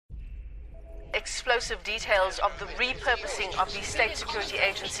explosive details of the repurposing of the state security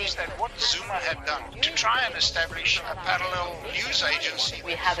agency. That what Zuma had done to try and establish a parallel news agency.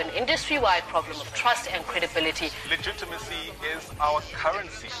 We have an industry-wide problem of trust and credibility. Legitimacy is our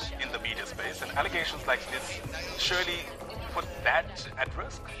currency in the media space, and allegations like this surely put that at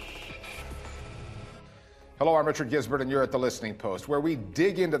risk. Hello, I'm Richard Gisbert, and you're at The Listening Post, where we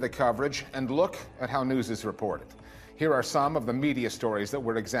dig into the coverage and look at how news is reported. Here are some of the media stories that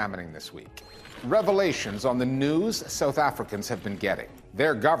we're examining this week. Revelations on the news South Africans have been getting.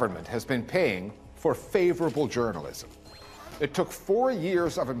 Their government has been paying for favorable journalism. It took 4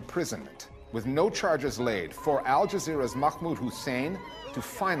 years of imprisonment, with no charges laid, for Al Jazeera's Mahmoud Hussein to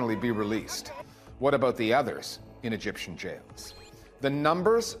finally be released. What about the others in Egyptian jails? The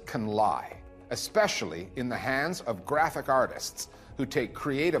numbers can lie, especially in the hands of graphic artists who take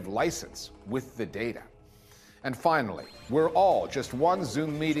creative license with the data. And finally, we're all just one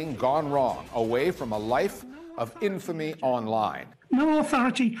Zoom meeting gone wrong away from a life of infamy online. No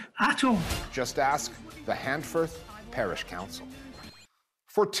authority at all. Just ask the Handforth Parish Council.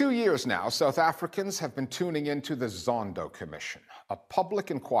 For 2 years now, South Africans have been tuning into the Zondo Commission, a public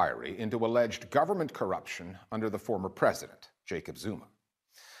inquiry into alleged government corruption under the former president, Jacob Zuma.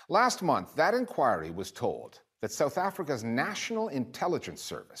 Last month, that inquiry was told that South Africa's National Intelligence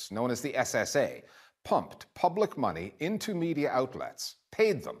Service, known as the SSA, pumped public money into media outlets,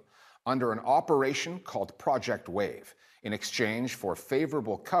 paid them under an operation called Project Wave in exchange for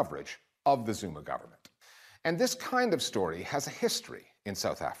favorable coverage of the Zuma government. And this kind of story has a history in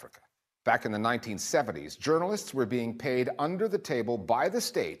South Africa. Back in the 1970s, journalists were being paid under the table by the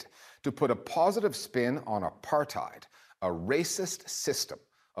state to put a positive spin on apartheid, a racist system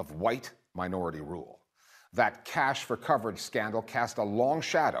of white minority rule. That cash for coverage scandal cast a long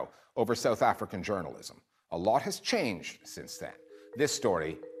shadow over South African journalism. A lot has changed since then. This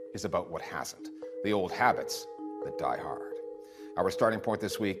story is about what hasn't, the old habits that die hard. Our starting point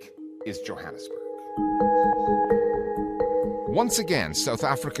this week is Johannesburg. Once again, South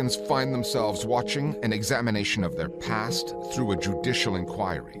Africans find themselves watching an examination of their past through a judicial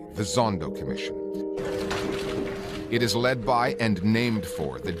inquiry, the Zondo Commission. It is led by and named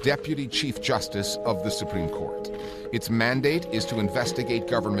for the Deputy Chief Justice of the Supreme Court. Its mandate is to investigate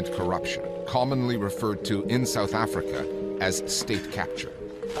government corruption, commonly referred to in South Africa as state capture.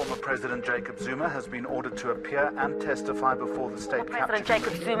 Former President Jacob Zuma has been ordered to appear and testify before the state capture. President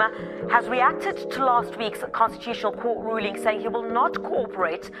Jacob Zuma has reacted to last week's Constitutional Court ruling saying he will not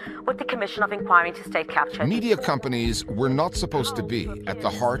cooperate with the Commission of Inquiry into State Capture. Media companies were not supposed to be at the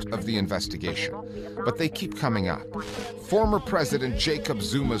heart of the investigation, but they keep coming up. Former President Jacob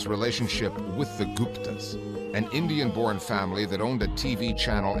Zuma's relationship with the Guptas, an Indian-born family that owned a TV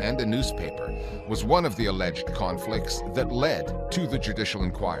channel and a newspaper, was one of the alleged conflicts that led to the judicial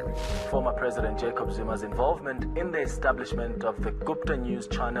inquiry. Former President Jacob Zuma's involvement in the establishment of the Gupta News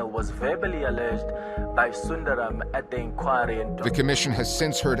channel was verbally alleged by Sundaram at the inquiry. The commission has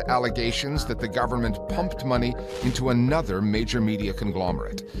since heard allegations that the government pumped money into another major media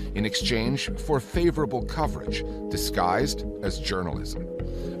conglomerate in exchange for favorable coverage disguised as journalism.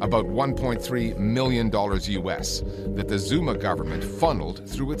 About $1.3 million US that the Zuma government funneled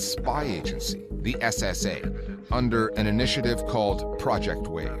through its spy agency, the SSA, under an initiative called Project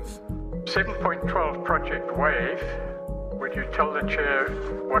Wave. 7.12 Project Wave. Would you tell the chair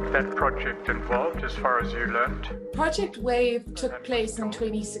what that project involved as far as you learned? Project Wave took place in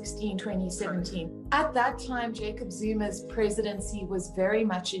 2016-2017. At that time, Jacob Zuma's presidency was very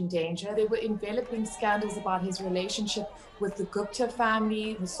much in danger. There were enveloping scandals about his relationship with the Gupta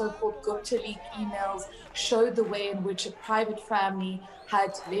family. The so-called Gupta leak emails showed the way in which a private family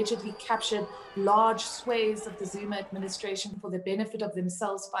had allegedly captured large swathes of the Zuma administration for the benefit of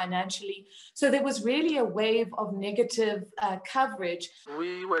themselves financially. So there was really a wave of negative coverage.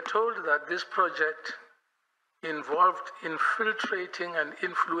 We were told that this project involved infiltrating and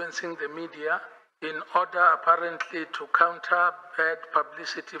influencing the media in order apparently to counter bad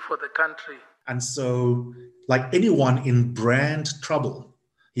publicity for the country. And so, like anyone in brand trouble,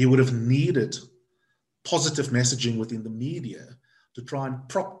 he would have needed positive messaging within the media to try and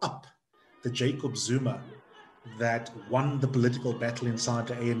prop up the Jacob Zuma that won the political battle inside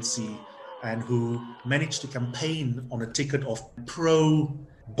the ANC and who managed to campaign on a ticket of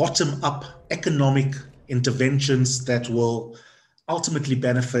pro-bottom-up economic interventions that will ultimately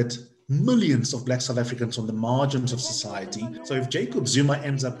benefit millions of Black South Africans on the margins of society. So if Jacob Zuma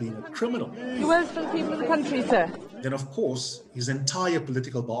ends up being a criminal, He works for the people of the country, sir. then of course his entire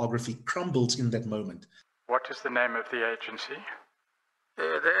political biography crumbles in that moment. What is the name of the agency?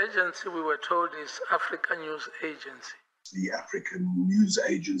 The agency, we were told, is Africa News Agency. The African news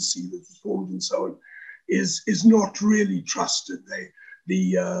agency that was formed and so on is not really trusted.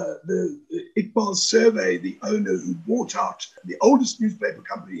 The Iqbal Survey, the owner who bought out the oldest newspaper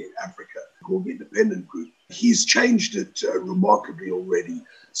company in Africa called the Independent Group, he's changed it remarkably already.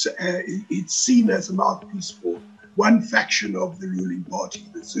 So it's seen as a mouthpiece for one faction of the ruling party,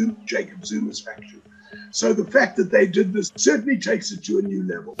 the Jacob Zuma's faction. So the fact that they did this certainly takes it to a new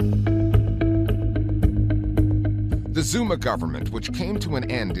level. The Zuma government, which came to an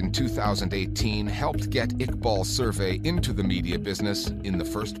end in 2018, helped get Iqbal Survey into the media business in the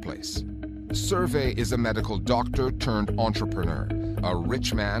first place. Survey is a medical doctor turned entrepreneur, a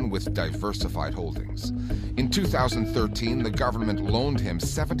rich man with diversified holdings. In 2013, the government loaned him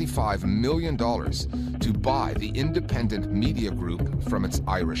 $75 million to buy the independent media group from its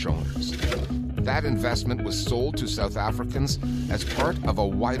Irish owners. That investment was sold to South Africans as part of a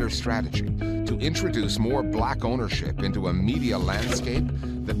wider strategy to introduce more black ownership into a media landscape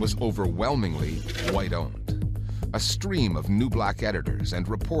that was overwhelmingly white-owned. A stream of new black editors and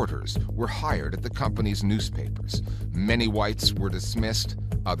reporters were hired at the company's newspapers. Many whites were dismissed,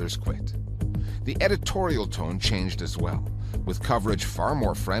 others quit. The editorial tone changed as well, with coverage far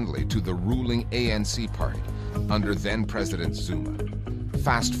more friendly to the ruling ANC party under then-President Zuma.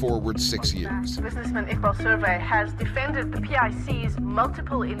 Fast forward 6 years. Businessman Iqbal Survey has defended the PIC's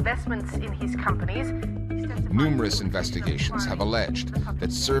multiple investments in his companies. Numerous investigations have alleged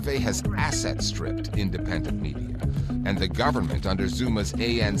that Survey has asset-stripped independent media, and the government under Zuma's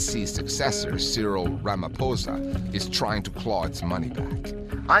ANC successor, Cyril Ramaphosa, is trying to claw its money back.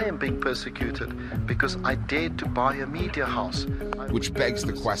 I am being persecuted because I dared to buy a media house. Which begs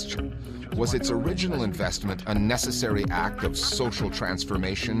the question, was its original investment a necessary act of social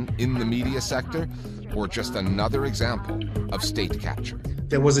transformation in the media sector, or just another example of state capture?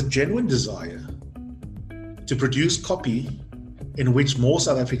 There was a genuine desire to produce copy in which more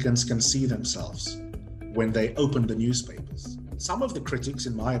South Africans can see themselves when they open the newspapers. Some of the critics,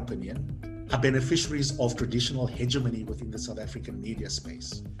 in my opinion, are beneficiaries of traditional hegemony within the South African media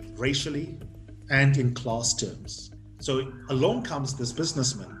space, racially and in class terms. So along comes this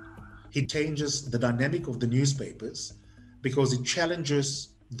businessman. He changes the dynamic of the newspapers because it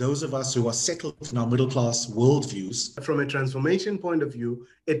challenges those of us who are settled in our middle-class worldviews. From a transformation point of view,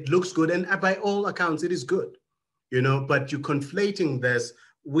 it looks good, and by all accounts, it is good, but you're conflating this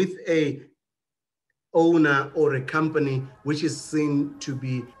with a owner or a company which is seen to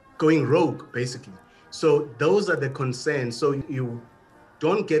be going rogue, basically. So those are the concerns. So you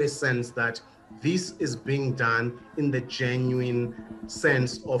don't get a sense that this is being done in the genuine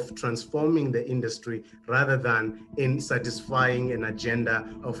sense of transforming the industry rather than in satisfying an agenda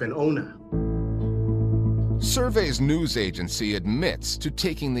of an owner. Survey's news agency admits to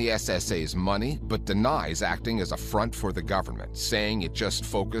taking the SSA's money, but denies acting as a front for the government, saying it just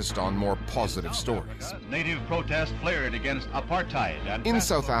focused on more positive stories. Native protest flared against apartheid. In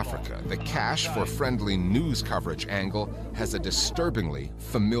South Africa, the cash for friendly news coverage angle has a disturbingly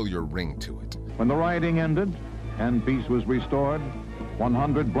familiar ring to it. When the rioting ended and peace was restored,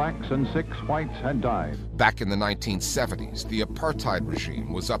 100 blacks and 6 whites had died. Back in the 1970s, the apartheid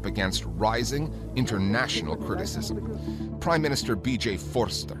regime was up against rising international criticism. Prime Minister B.J.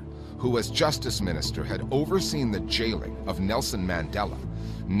 Vorster, who as Justice Minister had overseen the jailing of Nelson Mandela,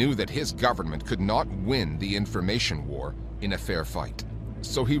 knew that his government could not win the information war in a fair fight.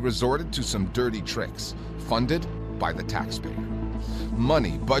 So he resorted to some dirty tricks, funded by the taxpayer.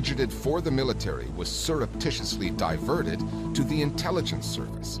 Money budgeted for the military was surreptitiously diverted to the intelligence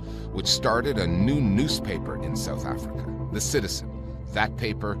service, which started a new newspaper in South Africa, The Citizen. That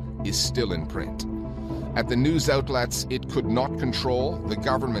paper is still in print. At the news outlets it could not control, the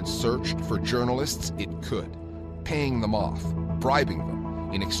government searched for journalists it could, paying them off, bribing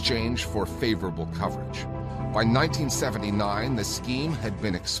them in exchange for favorable coverage. By 1979, the scheme had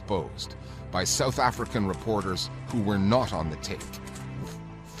been exposed by South African reporters who were not on the take.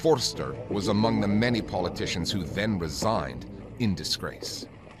 Vorster was among the many politicians who then resigned in disgrace.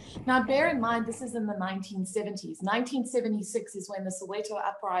 Now, bear in mind, this is in the 1970s. 1976 is when the Soweto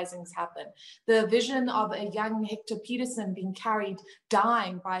uprisings happen. The vision of a young Hector Peterson being carried,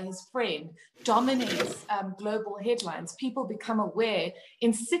 dying by his friend, dominates global headlines. People become aware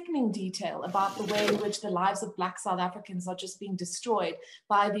in sickening detail about the way in which the lives of Black South Africans are just being destroyed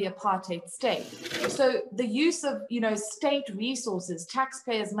by the apartheid state. So the use of, state resources,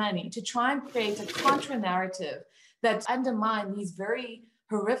 taxpayers' money, to try and create a contra-narrative that undermine these very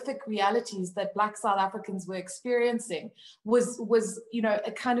horrific realities that Black South Africans were experiencing was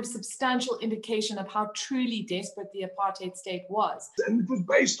a kind of substantial indication of how truly desperate the apartheid state was. And it was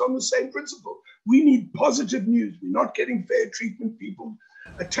based on the same principle. We need positive news. We're not getting fair treatment. People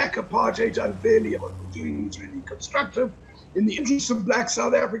attack apartheid unfairly. What we're doing is really constructive in the interest of Black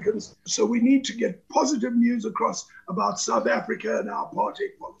South Africans. So we need to get positive news across about South Africa and our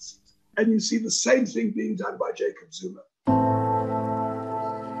apartheid policies. And you see the same thing being done by Jacob Zuma.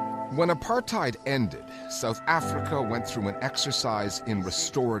 When apartheid ended, South Africa went through an exercise in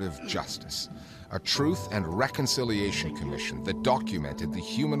restorative justice, a Truth and Reconciliation Commission that documented the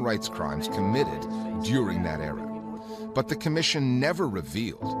human rights crimes committed during that era. But the commission never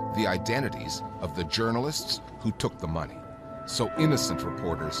revealed the identities of the journalists who took the money. So innocent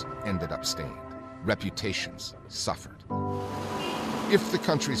reporters ended up stained. Reputations suffered. If the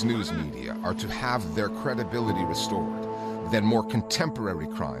country's news media are to have their credibility restored, then more contemporary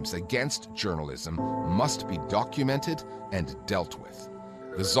crimes against journalism must be documented and dealt with.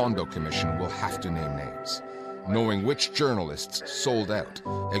 The Zondo Commission will have to name names. Knowing which journalists sold out,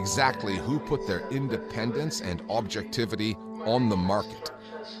 exactly who put their independence and objectivity on the market,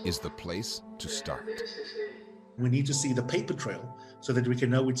 is the place to start. We need to see the paper trail so that we can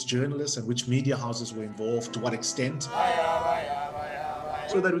know which journalists and which media houses were involved, to what extent.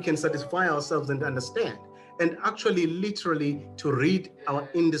 So that we can satisfy ourselves and understand, and actually literally to rid our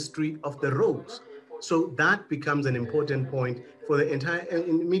industry of the rogues. So that becomes an important point for the entire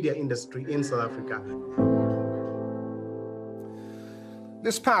media industry in South Africa.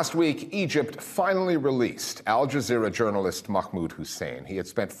 This past week, Egypt finally released Al Jazeera journalist Mahmoud Hussein. He had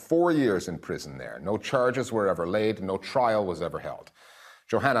spent 4 years in prison there. No charges were ever laid, no trial was ever held.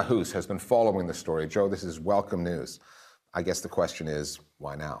 Johanna Hoos has been following the story. Joe, this is welcome news. I guess the question is,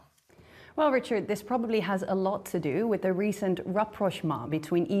 why now? Well, Richard, this probably has a lot to do with the recent rapprochement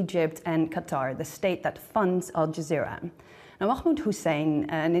between Egypt and Qatar, the state that funds Al Jazeera. Now, Mahmoud Hussein,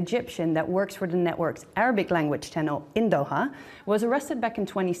 an Egyptian that works for the network's Arabic language channel in Doha, was arrested back in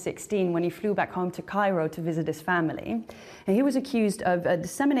 2016 when he flew back home to Cairo to visit his family. And he was accused of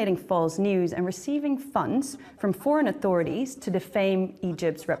disseminating false news and receiving funds from foreign authorities to defame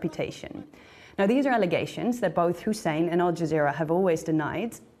Egypt's reputation. Now, these are allegations that both Hussein and Al Jazeera have always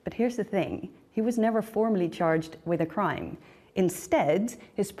denied. But here's the thing, he was never formally charged with a crime. Instead,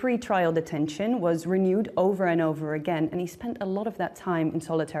 his pre-trial detention was renewed over and over again, and he spent a lot of that time in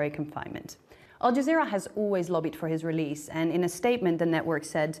solitary confinement. Al Jazeera has always lobbied for his release, and in a statement the network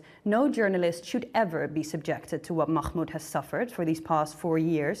said, no journalist should ever be subjected to what Mahmoud has suffered for these past 4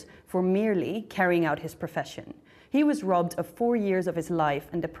 years for merely carrying out his profession. He was robbed of 4 years of his life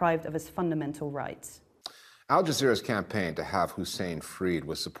and deprived of his fundamental rights. Al Jazeera's campaign to have Hussein freed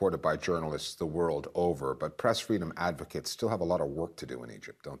was supported by journalists the world over, but press freedom advocates still have a lot of work to do in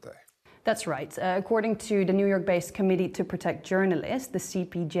Egypt, don't they? That's right. According to the New York-based Committee to Protect Journalists, the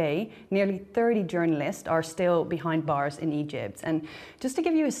CPJ, nearly 30 journalists are still behind bars in Egypt. And just to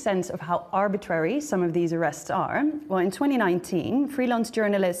give you a sense of how arbitrary some of these arrests are, well, in 2019, freelance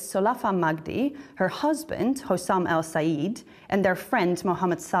journalist Solafa Magdi, her husband, Hossam El Said, and their friend,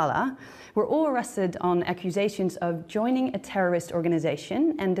 Mohammed Salah, were all arrested on accusations of joining a terrorist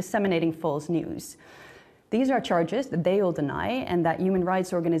organization and disseminating false news. These are charges that they all deny and that human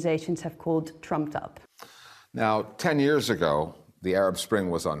rights organizations have called trumped up. Now, 10 years ago, the Arab Spring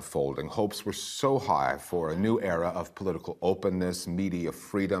was unfolding. Hopes were so high for a new era of political openness, media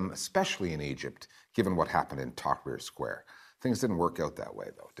freedom, especially in Egypt, given what happened in Tahrir Square. Things didn't work out that way,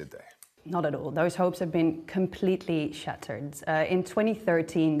 though, did they? Not at all. Those hopes have been completely shattered. In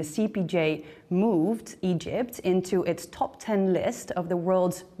 2013, the CPJ moved Egypt into its top 10 list of the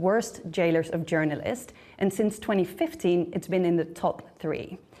world's worst jailers of journalists, and since 2015, it's been in the top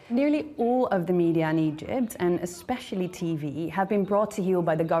 3. Nearly all of the media in Egypt, and especially TV, have been brought to heel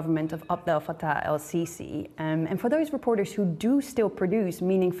by the government of Abdel Fattah el-Sisi. And for those reporters who do still produce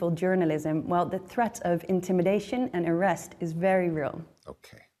meaningful journalism, well, the threat of intimidation and arrest is very real.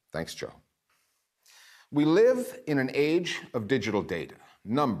 Okay. Thanks, Joe. We live in an age of digital data,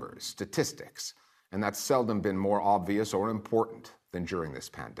 numbers, statistics, and that's seldom been more obvious or important than during this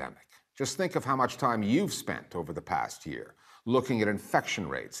pandemic. Just think of how much time you've spent over the past year looking at infection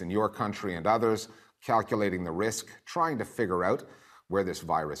rates in your country and others, calculating the risk, trying to figure out where this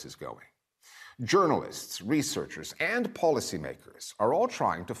virus is going. Journalists, researchers, and policymakers are all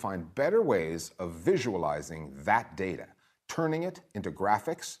trying to find better ways of visualizing that data, turning it into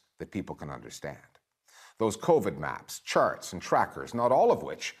graphics that people can understand. Those COVID maps, charts, and trackers, not all of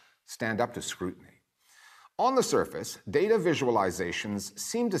which stand up to scrutiny. On the surface, data visualizations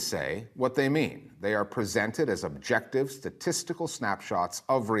seem to say what they mean. They are presented as objective, statistical snapshots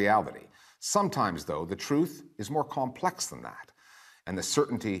of reality. Sometimes, though, the truth is more complex than that, and the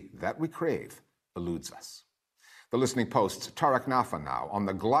certainty that we crave eludes us. The Listening Post's Tarek Nafa now on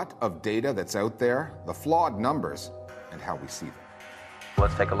the glut of data that's out there, the flawed numbers, and how we see them.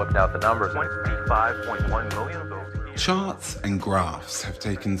 Let's take a look now at the numbers. 25.1 million of those. Charts and graphs have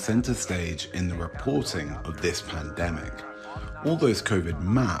taken center stage in the reporting of this pandemic. All those COVID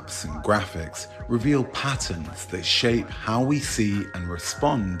maps and graphics reveal patterns that shape how we see and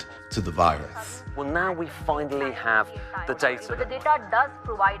respond to the virus. Well, now we finally have the data. The data does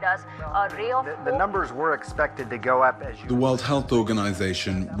provide us a ray of hope. The numbers were expected to go up as you... The World Health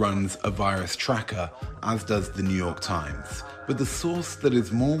Organization runs a virus tracker, as does the New York Times. But the source that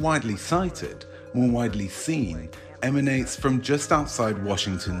is more widely cited, more widely seen, emanates from just outside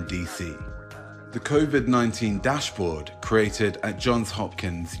Washington, D.C. The COVID-19 dashboard created at Johns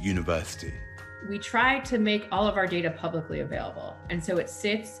Hopkins University. We try to make all of our data publicly available. And so it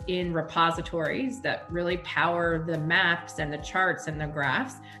sits in repositories that really power the maps and the charts and the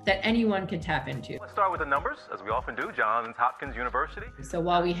graphs that anyone can tap into. Let's start with the numbers, as we often do, Johns Hopkins University. So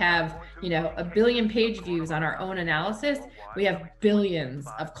while we have, a billion page views on our own analysis, we have billions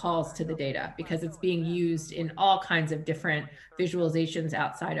of calls to the data because it's being used in all kinds of different visualizations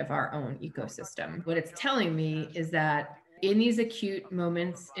outside of our own ecosystem. What it's telling me is that in these acute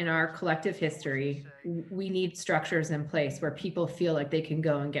moments in our collective history, we need structures in place where people feel like they can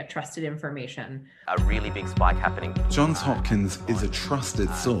go and get trusted information. A really big spike happening. Johns Hopkins is a trusted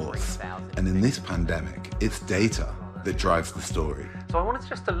source, and in this pandemic, it's data that drives the story. So I wanted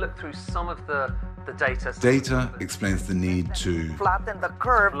just to look through some of the data. Data explains the need to flatten the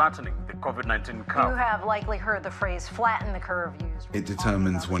curve. Flattening the COVID-19 curve. You have likely heard the phrase flatten the curve used. It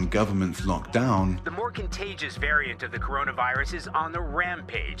determines when governments lock down. The more contagious variant of the coronavirus is on the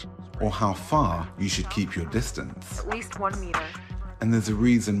rampage. Or how far you should keep your distance. At least 1 meter. And there's a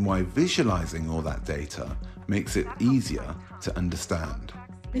reason why visualizing all that data makes it easier to understand.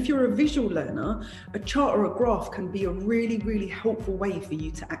 If you're a visual learner, a chart or a graph can be a really, really helpful way for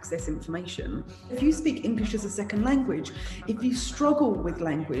you to access information. If you speak English as a second language, if you struggle with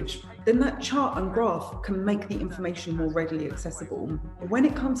language, then that chart and graph can make the information more readily accessible. When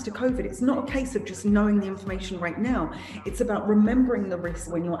it comes to COVID, it's not a case of just knowing the information right now. It's about remembering the risks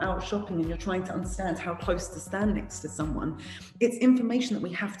when you're out shopping and you're trying to understand how close to stand next to someone. It's information that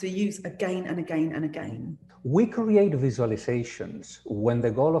we have to use again and again and again. We create visualizations when the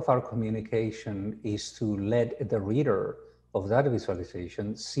goal of our communication is to let the reader of that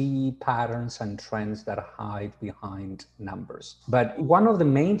visualization see patterns and trends that hide behind numbers. But one of the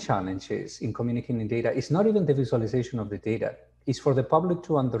main challenges in communicating data is not even the visualization of the data. It's for the public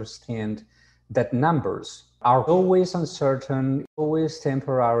to understand that numbers are always uncertain, always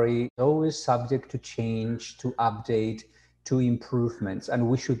temporary, always subject to change, to update, to improvements, and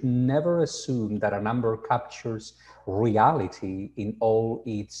we should never assume that a number captures reality in all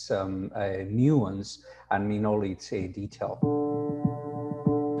its nuance and in all its detail.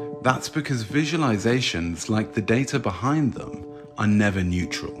 That's because visualizations, like the data behind them, are never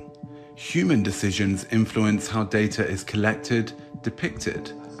neutral. Human decisions influence how data is collected,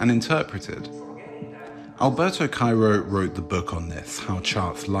 depicted, and interpreted. Alberto Cairo wrote the book on this, How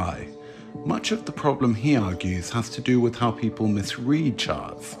Charts Lie. Much of the problem, he argues, has to do with how people misread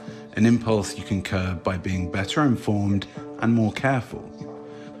charts, an impulse you can curb by being better informed and more careful.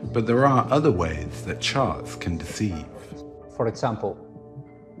 But there are other ways that charts can deceive. For example,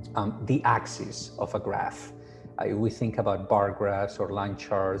 the axis of a graph. We think about bar graphs or line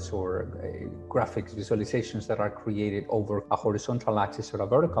charts or graphics visualizations that are created over a horizontal axis or a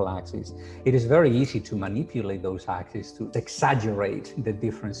vertical axis. It is very easy to manipulate those axes to exaggerate the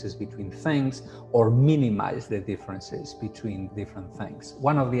differences between things or minimize the differences between different things.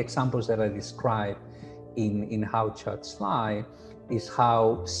 One of the examples that I describe in How Charts Lie is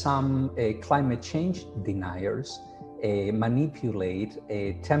how some climate change deniers manipulate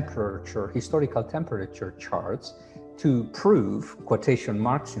historical temperature charts to prove, quotation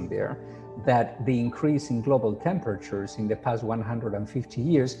marks in there, that the increase in global temperatures in the past 150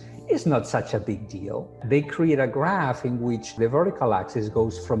 years is not such a big deal. They create a graph in which the vertical axis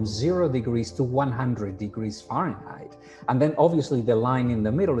goes from 0 degrees to 100 degrees Fahrenheit. And then obviously the line in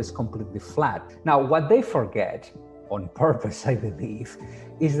the middle is completely flat. Now, what they forget, on purpose, I believe,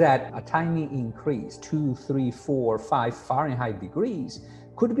 is that a tiny increase, 2, 3, 4, 5 Fahrenheit degrees,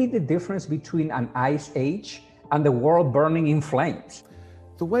 could be the difference between an ice age and the world burning in flames.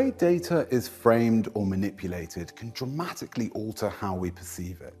 The way data is framed or manipulated can dramatically alter how we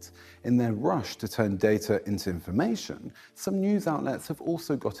perceive it. In their rush to turn data into information, some news outlets have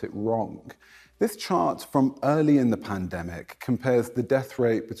also got it wrong. This chart from early in the pandemic compares the death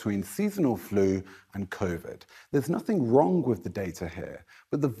rate between seasonal flu and COVID. There's nothing wrong with the data here,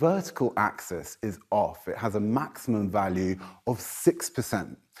 but the vertical axis is off. It has a maximum value of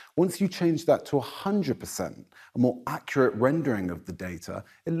 6%. Once you change that to 100%, a more accurate rendering of the data,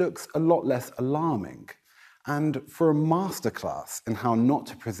 it looks a lot less alarming. And for a masterclass in how not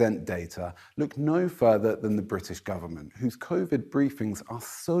to present data, look no further than the British government, whose COVID briefings are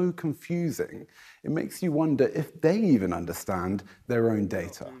so confusing, it makes you wonder if they even understand their own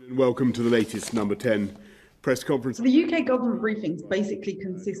data. Welcome to the latest Number 10 press conference. The UK government briefings basically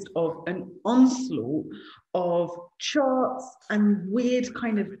consist of an onslaught of charts and weird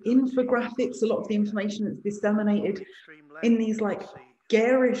kind of infographics. A lot of the information that's disseminated in these like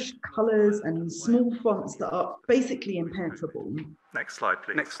garish colours and small fonts that are basically impenetrable. Next slide,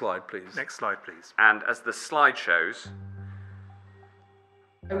 please. Next slide, please. Next slide, please. And as the slide shows,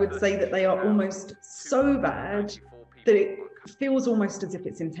 I would say that they are almost so bad that it feels almost as if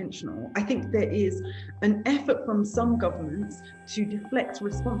it's intentional. I think there is an effort from some governments to deflect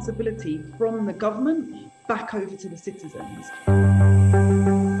responsibility from the government back over to the citizens.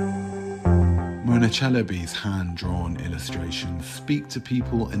 Mona Chalabi's hand-drawn illustrations speak to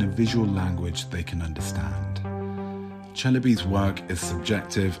people in a visual language they can understand. Chalabi's work is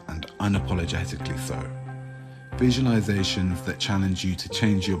subjective and unapologetically so. Visualizations that challenge you to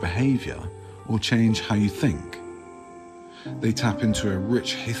change your behavior or change how you think. They tap into a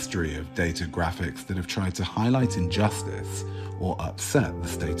rich history of data graphics that have tried to highlight injustice or upset the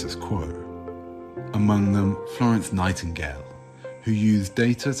status quo. Among them, Florence Nightingale, who used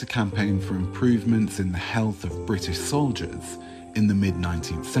data to campaign for improvements in the health of British soldiers in the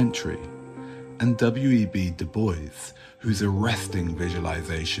mid-19th century, and W.E.B. Du Bois, whose arresting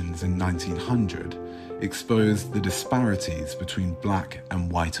visualizations in 1900 exposed the disparities between black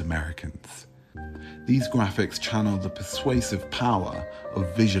and white Americans. These graphics channel the persuasive power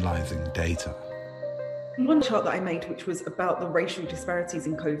of visualizing data. One chart that I made, which was about the racial disparities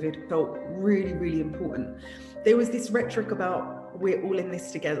in COVID, felt really, really important. There was this rhetoric about we're all in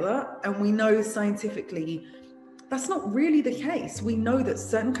this together, and we know scientifically that's not really the case. We know that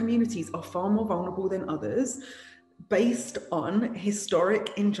certain communities are far more vulnerable than others based on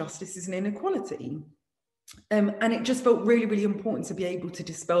historic injustices and inequality. And it just felt really, really important to be able to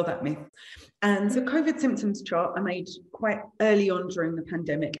dispel that myth. And the COVID symptoms chart I made quite early on during the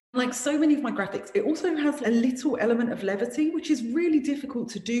pandemic. Like so many of my graphics, it also has a little element of levity, which is really difficult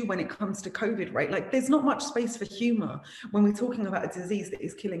to do when it comes to COVID, right? Like there's not much space for humor when we're talking about a disease that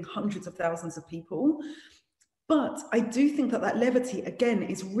is killing hundreds of thousands of people. But I do think that that levity, again,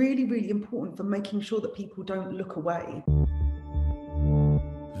 is really, really important for making sure that people don't look away.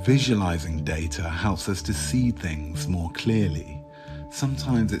 Visualizing data helps us to see things more clearly.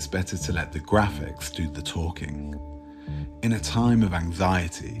 Sometimes it's better to let the graphics do the talking. In a time of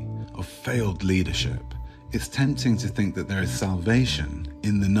anxiety, of failed leadership, it's tempting to think that there is salvation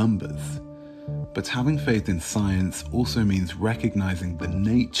in the numbers. But having faith in science also means recognizing the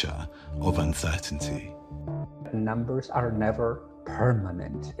nature of uncertainty. Numbers are never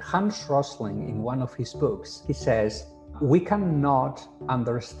permanent. Hans Rosling, in one of his books, he says, we cannot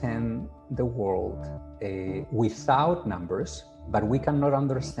understand the world without numbers, but we cannot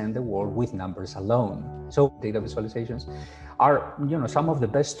understand the world with numbers alone. So data visualizations are, some of the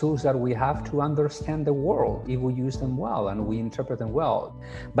best tools that we have to understand the world if we use them well and we interpret them well.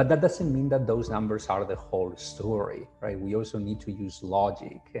 But that doesn't mean that those numbers are the whole story, right? We also need to use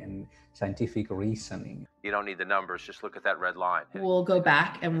logic and scientific reasoning. you don't need the numbers, just look at that red line. We'll go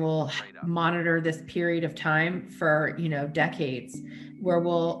back and we'll monitor this period of time for, decades, where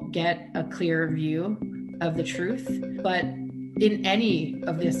we'll get a clear view of the truth. But in any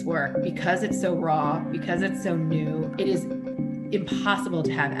of this work, because it's so raw, because it's so new, it is impossible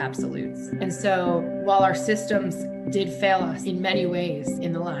to have absolutes. And so while our systems did fail us in many ways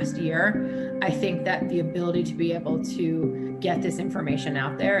in the last year, I think that the ability to be able to get this information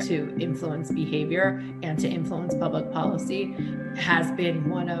out there to influence behavior and to influence public policy has been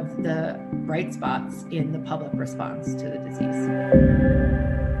one of the bright spots in the public response to the disease.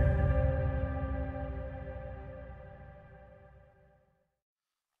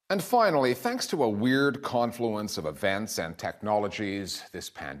 And finally, thanks to a weird confluence of events and technologies, this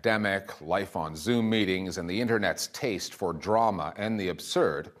pandemic, life on Zoom meetings, and the internet's taste for drama and the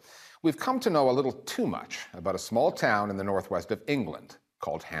absurd, we've come to know a little too much about a small town in the northwest of England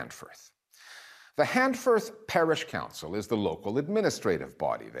called Handforth. The Handforth Parish Council is the local administrative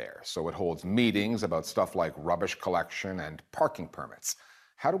body there, so it holds meetings about stuff like rubbish collection and parking permits.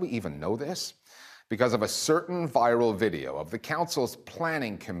 How do we even know this? Because of a certain viral video of the council's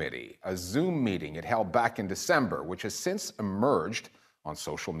planning committee, a Zoom meeting it held back in December, which has since emerged on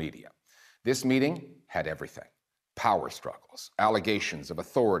social media. This meeting had everything: power struggles, allegations of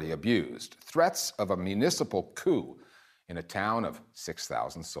authority abused, threats of a municipal coup in a town of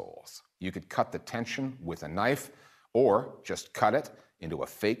 6,000 souls. You could cut the tension with a knife or just cut it into a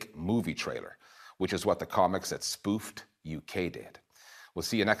fake movie trailer, which is what the comics at Spoofed UK did. We'll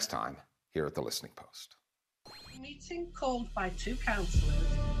see you next time here at the Listening Post. Meeting called by two councillors.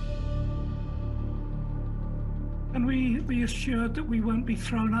 Can we be assured that we won't be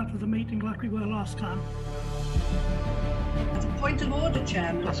thrown out of the meeting like we were last time? At a point of order,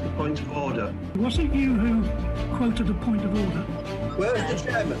 Chairman. Ask a point of order. Was it you who quoted a point of order? Where's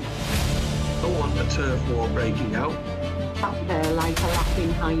the Chairman? Don't want a turf war breaking out. Up there like a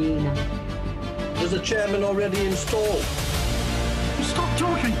laughing hyena. There's a Chairman already installed. Stop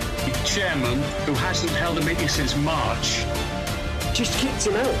talking! The Chairman, who hasn't held a meeting since March, just kicked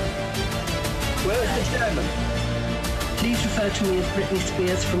him out. Where's the Chairman? Please refer to me as Britney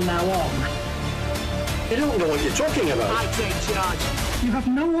Spears from now on. You don't know what you're talking about. I take charge. You have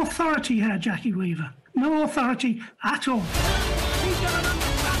no authority here, Jackie Weaver. No authority at all.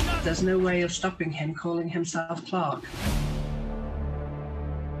 There's no way of stopping him calling himself Clark.